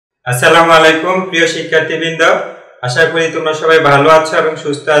আসসালামু আলাইকুম প্রিয় শিক্ষার্থীবৃন্দ, আশা করি তোমরা সবাই ভালো আছো এবং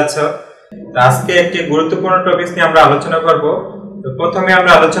সুস্থ আছো। আজকে একটি গুরুত্বপূর্ণ টপিক নিয়ে আমরা আলোচনা করব। তো প্রথমে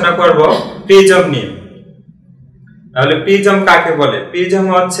আমরা আলোচনা করব প্রিজম নিয়ে। তাহলে প্রিজম কাকে বলে? প্রিজম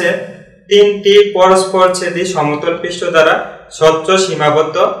হচ্ছে তিনটি পরস্পর ছেদী সমতল পৃষ্ঠ দ্বারা স্বচ্ছ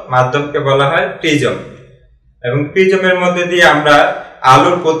সীমাবদ্ধ মাধ্যমকে বলা হয় প্রিজম। এবং প্রিজমের মধ্যে দিয়ে আমরা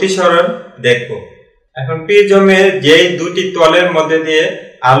আলোর প্রতিসরণ দেখব। এখন প্রিজমের যেই দুটি তলের মধ্যে দিয়ে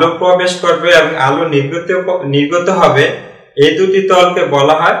আলো প্রবেশ করবে এবং আলো নির্গত হবে, এই দুটি তলকে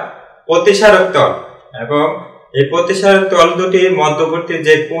বলা হয় প্রতিসারক তল। এবং এই প্রতিসারক তল দুটির মধ্যবর্তী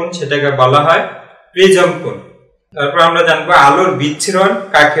যে কোণ সেটাকে বলা হয় প্রিজম কোণ। তারপর আমরা জানবো আলোর বিচ্ছুরণ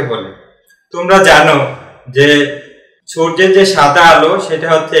কাকে বলে। তোমরা জানো যে সূর্যের যে সাদা আলো সেটা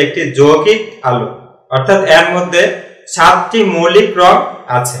হচ্ছে একটি যৌগিক আলো, অর্থাৎ এর মধ্যে 7টি মৌলিক রং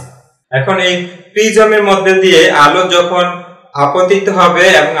আছে। এখন এই প্রিজমের মধ্যে দিয়ে আলো যখন আপতিত হবে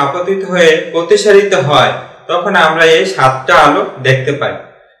এবং আপতিত হয়ে প্রতিসারিত হয়, তখন আমরা এই 7টা আলো দেখতে পাই।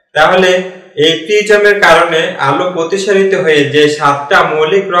 তাহলে এই প্রিজমের কারণে আলো প্রতিসারিত হয়ে যে 7টা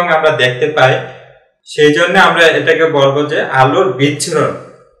মৌলিক রং আমরা দেখতে পাই, সেই জন্য আমরা এটাকে বলবো যে আলোর বিচ্ছুরণ।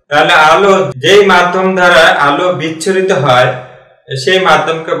 তাহলে আলো যেই মাধ্যম দ্বারা আলো বিচ্ছুরিত হয় সেই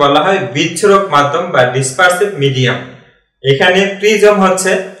মাধ্যমকে বলা হয় বিচ্ছুরক মাধ্যম বা ডিসপারসিভ মিডিয়াম। এখানে প্রিজম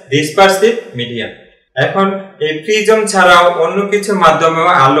হচ্ছে ডিসপারসিভ মিডিয়াম। এখন এই প্রিজম ছাড়াও অন্য কিছু মাধ্যমেও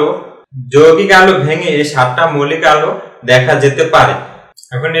আলো, যৌগিক আলো ভেঙে এই 7টা মৌলিক আলো দেখা যেতে পারে।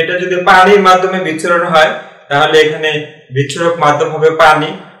 এখন এটা যদি পানির মাধ্যমে বিচ্ছুরণ হয়, তাহলে এখানে বিচ্ছুরক মাধ্যম হবে পানি।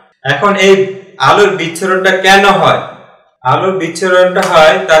 এখন এই আলোর বিচ্ছুরণটা কেন হয়? আলোর বিচ্ছুরণটা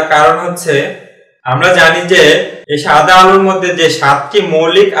হয় তার কারণ হচ্ছে, আমরা জানি যে এই সাদা আলোর মধ্যে যে 7টি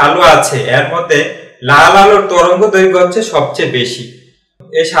মৌলিক আলো আছে, এর মধ্যে লাল আলোর তরঙ্গ দৈর্ঘ্য হচ্ছে সবচেয়ে বেশি।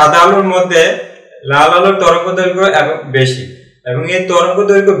 এই সাদা আলোর মধ্যে লাল আলোর তরঙ্গ দৈর্ঘ্য বেশি, এবং এই তরঙ্গ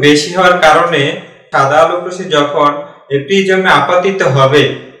দৈর্ঘ্য বেশি হওয়ার কারণে সাদা আলো রশ্মি যখন এই প্রিজমে আপতিত হবে,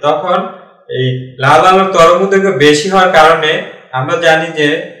 তখন এই লাল আলোর তরঙ্গ দৈর্ঘ্য বেশি হওয়ার কারণে আমরা জানি যে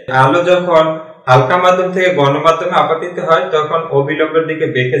আলো যখন হালকা মাধ্যম থেকে ঘন মাধ্যমে আপতিত হয়, তখন অবিলম্বের দিকে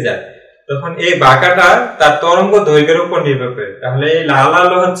বেঁকে যায়। তখন এই বাঁকাটা তার তরঙ্গ দৈর্ঘ্যের উপর নির্ভর করে। তাহলে এই লাল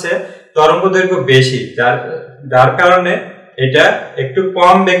আলো হচ্ছে তরঙ্গ দৈর্ঘ্য বেশি, যার কারণে এটা একটু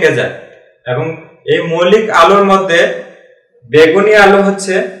কম বেঁকে যায়। এবং এই মৌলিক আলোর মধ্যে বেগুনি আলো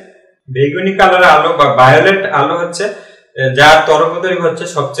হচ্ছে, বেগুনি কালার আলো বা ভায়োলেট আলো হচ্ছে যার তরঙ্গ দৈর্ঘ্য হচ্ছে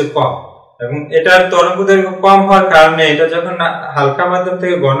সবচেয়ে কম। এবং এটার তরঙ্গ দৈর্ঘ্য কম হওয়ার কারণে এটা যখন হালকা মাধ্যম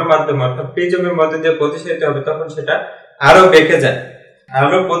থেকে ঘন মাধ্যম অর্থাৎ প্রিজমের মধ্যে দিয়ে প্রতিসারিত হবে, তখন সেটা আরো বেঁকে যায়।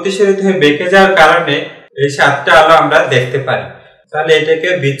 আলো প্রতিসারিত হয়ে বেঁকে যাওয়ার কারণে এই 7টা আলো আমরা দেখতে পাই। তাহলে এটাকে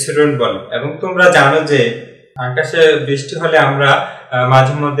বিচ্ছুরণ বলে। এবং তোমরা জানো যে আকাশে বৃষ্টি হলে আমরা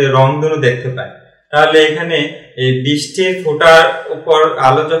মাঝে মধ্যে রংধনু দেখতে পাই। তাহলে এখানে এই বৃষ্টির ফোঁটার উপর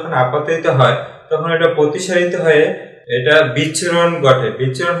আলো যখন আপতিত হয়, তখন এটা প্রতিসারিত হয়ে এটা বিচ্ছুরণ ঘটে।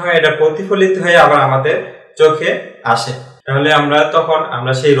 বিচ্ছুরণ হয় এটা প্রতিফলিত হয়ে আবার আমাদের চোখে আসে। তাহলে তখন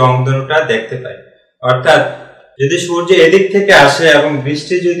আমরা সেই রংধনুটা দেখতে পাই। অর্থাৎ যদি সূর্য এদিক থেকে আসে এবং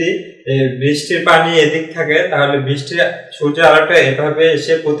বৃষ্টির পানি এদিক থাকে, তাহলে সূর্যের আলোটা এভাবে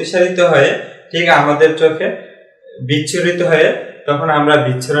এসে প্রতিসারিত হয়ে ঠিক আমাদের চোখে বিচ্ছুরিত হয়ে তখন আমরা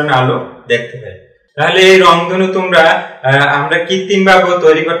বিচ্ছুরণ আলো দেখতে পাই। তাহলে এই রংধনু আমরা কৃত্রিমভাবে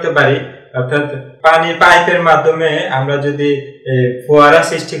তৈরি করতে পারি। অর্থাৎ পানির পাইপের মাধ্যমে আমরা যদি ফোয়ারা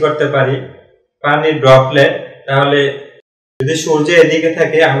সৃষ্টি করতে পারি, পানির ড্রপলেট, তাহলে যদি সূর্য এদিকে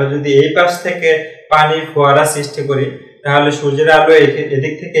থাকে, আমরা যদি এই পাশ থেকে পানির ফোয়ারা সৃষ্টি করি, তাহলে সূর্যের আলো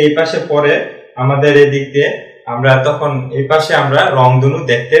এদিক থেকে এই পাশে পড়ে আমাদের এদিক দিয়ে, আমরা তখন এই পাশে আমরা রংধনু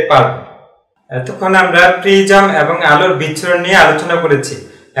দেখতে পারবো। এতক্ষণ আমরা প্রিজম এবং আলোর বিচ্ছুরণ নিয়ে আলোচনা করেছি।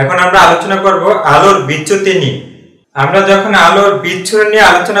 এখন আমরা আলোচনা করব আলোর বিচ্যুতি নিয়ে। আমরা যখন আলোর বিচ্ছুরণ নিয়ে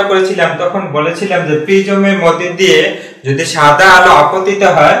আলোচনা করেছিলাম, তখন বলেছিলাম যে প্রিজমের মধ্যে দিয়ে যদি সাদা আলো আপতিত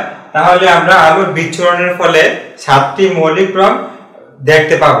হয়, তাহলে আমরা আলোর বিচ্ছুরণের ফলে 7টি মৌলিক রং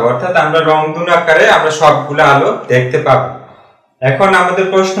দেখতে পাবো। অর্থাৎ আমরা রংধনু আকারে আমরা সবগুলো আলো দেখতে পাবো। এখন আমাদের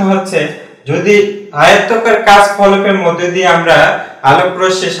প্রশ্ন হচ্ছে, যদি আয়তাকার কাচ ফলকের মধ্যে দিয়ে আমরা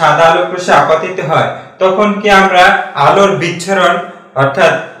সাদা আলোক রশ্মি আপতিত হয়, তখন কি আমরা আলোর বিচ্ছুরণ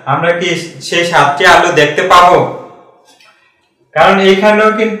অর্থাৎ আমরা কি সেই 7টি আলো দেখতে পাবো? কারণ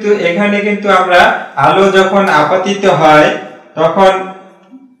এখানে কিন্তু আমরা আলো যখন আপতিত হয়, তখন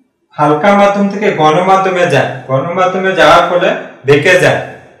হালকা মাধ্যম থেকে ঘন মাধ্যমে যায়, ঘন মাধ্যমে যাওয়ার ফলে বেঁকে যায়।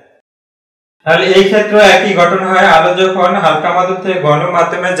 তাহলে এই ক্ষেত্রে একই ঘটনা হয়, আলো যখন হালকা মাধ্যম থেকে ঘন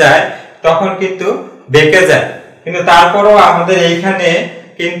মাধ্যমে যায় তখন কিন্তু বেঁকে যায়। কিন্তু তারপরও আমাদের এইখানে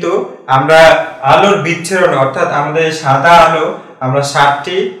কিন্তু আমরা আলোর বিচ্ছুরণ অর্থাৎ আমাদের সাদা আলো আমরা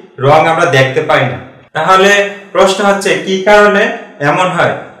 7টি রং আমরা দেখতে পাই না। তাহলে প্রশ্ন হচ্ছে কি কারণে এমন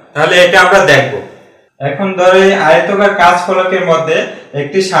হয়? তাহলে এটা আমরা দেখব। এখন ধরো এই আয়তাকার কাঁচ ফলকের মধ্যে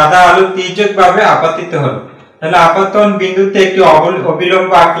একটি সাদা আলো তির্যকভাবে আপতিত হলো। তাহলে আপতন বিন্দুতে একটি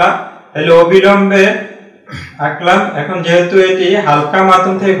অবিলম্ব আঁকলাম। তাহলে অবিলম্বে আঁকলাম। এখন যেহেতু এটি হালকা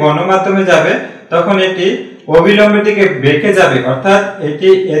মাধ্যম থেকে ঘন মাধ্যমে যাবে, তখন এটি অবিলম্বের দিকে বেঁকে যাবে, অর্থাৎ এটি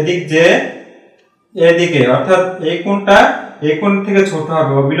এদিকে অর্থাৎ এই কোণটা এই কোণ থেকে ছোট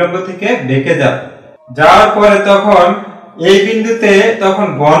হবে, অবিলম্ব থেকে বেঁকে যাবে। যাওয়ার পরে তখন এই বিন্দুতে তখন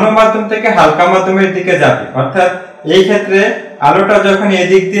ঘন মাধ্যম থেকে হালকা মাধ্যমের দিকে যাবে, অর্থাৎ এই ক্ষেত্রে আলোটা যখন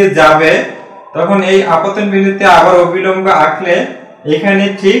এদিক দিয়ে যাবে তখন এই আপতন বিন্দুতে আবার অবিলম্ব আঁকলে এখানে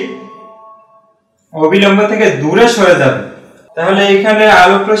ঠিক অবিলম্ব থেকে দূরে সরে যাবে। তাহলে এখানে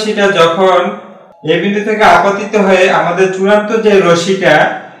আলোক রশ্মিটা যখন এই বিন্দু থেকে আপতিত হয়ে আমাদের চূড়ান্ত যে রশ্মিটা,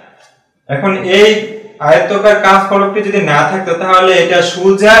 এখন এই আয়তাকার কাঁচ ফলকটি যদি না থাকতো তাহলে এটা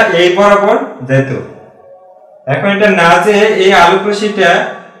সোজা এই বরাবর যেত। এখন এটা না যে এই আলোক রশ্মিটা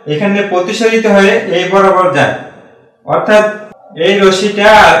এখানে প্রতিসরিত হয়ে এই বরাবর যায়, অর্থাৎ এই রশ্মিটা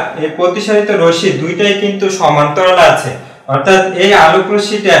আর এই প্রতিসরিত রশ্মি দুইটাই কিন্তু সমান্তরাল আছে। অর্থাৎ এই আলোক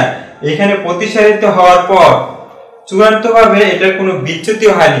রশ্মিটা এখানে প্রতিসরিত হওয়ার পর চূড়ান্তভাবে এটার কোনো বিচ্যুতি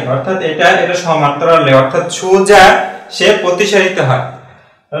হয়নি, অর্থাৎ এটা সমান্তরালে, অর্থাৎ সোজা সে প্রতিসরিত হয়।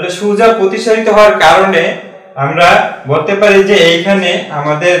 তাহলে সোজা প্রতিসরিত হওয়ার কারণে আমরা বলতে পারি যে এইখানে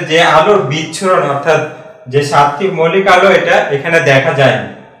আমাদের যে আলোর বিচ্ছুরণ, অর্থাৎ যে সাতটি মৌলিক আলো এটা এখানে দেখা যায়নি।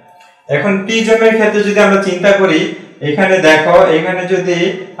 এখন প্রিজমের ক্ষেত্রে যদি আমরা চিন্তা করি, এখানে দেখো এখানে যদি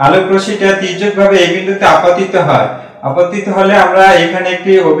আলোক রশ্মিটা তির্যকভাবে এই বিন্দুতে আপতিত হয়, আপতিত হলে আমরা এখানে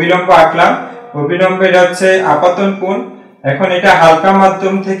একটি অবিলম্ব আঁকলাম। অবিলম্ব এটা হচ্ছে আপতন কোণ। এখন এটা হালকা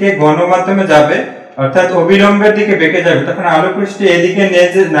মাধ্যম থেকে ঘন মাধ্যমে যাবে, অর্থাৎ অবিলম্বের দিকে বেঁকে যাবে। তখন আলোক রশ্মি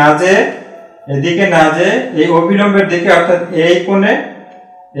এদিকে না যে এই অবিলম্বের দিকে, অর্থাৎ এই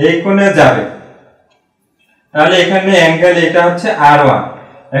কোণে যাবে। তাহলে এখানে অ্যাঙ্গেল এটা হচ্ছে R1।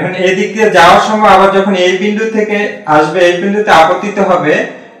 এখন এই দিক দিয়ে যাওয়ার সময় আবার যখন এই বিন্দু থেকে আসবে, এই বিন্দুতে আপতিত হবে,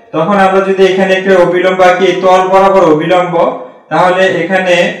 তখন আমরা যদি এখানে একটা অবিলম্ব আঁকি, তল বরাবর অবিলম্ব, তাহলে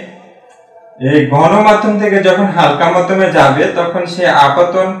এখানে এই ঘন মাধ্যম থেকে যখন হালকা মাধ্যমে যাবে তখন সে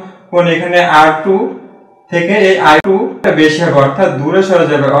আপতন কোণ এখানে R2 থেকে এই I2 বেশি হবে, অর্থাৎ দূরে সরে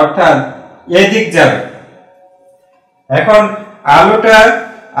যাবে, অর্থাৎ এদিক যাবে। এখন আলোটা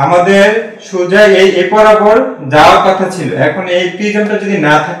আমাদের সোজা এই বরাবর যাওয়ার কথা ছিল। এখন এই প্রিজমটা যদি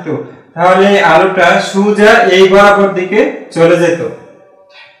না থাকতো তাহলে এই আলোটা সোজা এই বরাবর দিকে চলে যেত,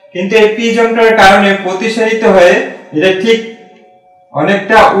 কিন্তু এই প্রিজমটার কারণে প্রতিসরিত হয়ে এটা ঠিক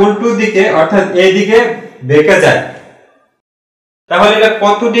অনেকটা উল্টো দিকে, অর্থাৎ এই দিকে বেঁকে যায়। তাহলে এটা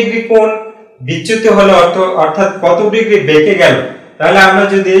কত ডিগ্রি কোণ বিচ্যুত হলো, অর্থাৎ কত ডিগ্রি বেঁকে গেল। তাহলে আমরা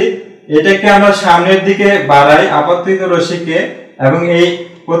যদি এটাকে আমরা সামনের দিকে বাড়াই আপতিত রশ্মিকে, এবং এই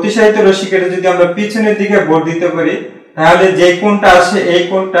প্রতিসারিত রশ্মিকে যদি আমরা পিছনের দিকে বর্ধিত করি, তাহলে যে কোণটা আসে এই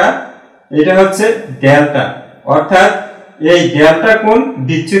কোণটা এটা হচ্ছে ডেল্টা, অর্থাৎ এই ডেল্টা কোণ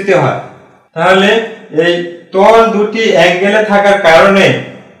বিচ্যুত হয়। তাহলে এই তল দুটি অ্যাঙ্গেলে থাকার কারণে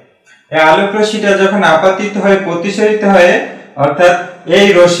এই আলোক রশ্মিটা যখন আপতিত হয়ে প্রতিসরিত হয়ে, অর্থাৎ এই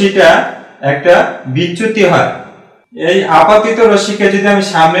রশ্মিটা একটা বিচ্যুতি হয়। এই আপতিত রশ্মিকে যদি আমি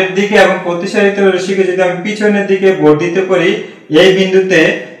সামনের দিকে এবং প্রতিসারিত রশ্মিকে যদি আমি পিছনের দিকে বর্ধিত করি এই বিন্দুতে,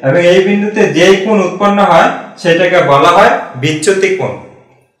 এবং এই বিন্দুতে যেই কোণ উৎপন্ন হয় সেটাকে বলা হয় বিচ্যুতি কোণ।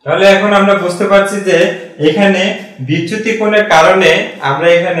 তাহলে এখন আমরা বুঝতে পারছি যে এখানে বিচ্যুতি কোণের কারণে আমরা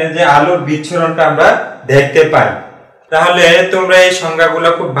এখানে যে আলোর বিচ্ছুরণটা আমরা দেখতে পাই। তাহলে তোমরা এই সংজ্ঞাগুলো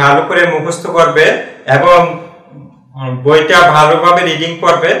খুব ভালো করে মুখস্থ করবে এবং বইটা ভালোভাবে রিডিং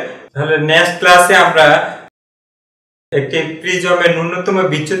করবে। তাহলে নেক্সট ক্লাসে আমরা একটি প্রিজমের ন্যূনতম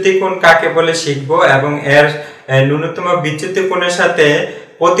বিচ্যুতি কোণ কাকে বলে শিখবো, এবং এর ন্যূনতম বিচ্যুতি কোণের সাথে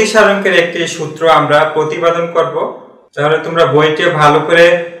প্রতিসারণের একটি সূত্র আমরা প্রতিপাদন করব। তাহলে তোমরা বইটি ভালো করে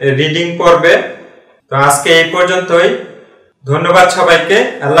রিডিং করবে। তো আজকে এই পর্যন্তই। ধন্যবাদ সবাইকে।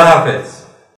 আল্লাহ হাফেজ।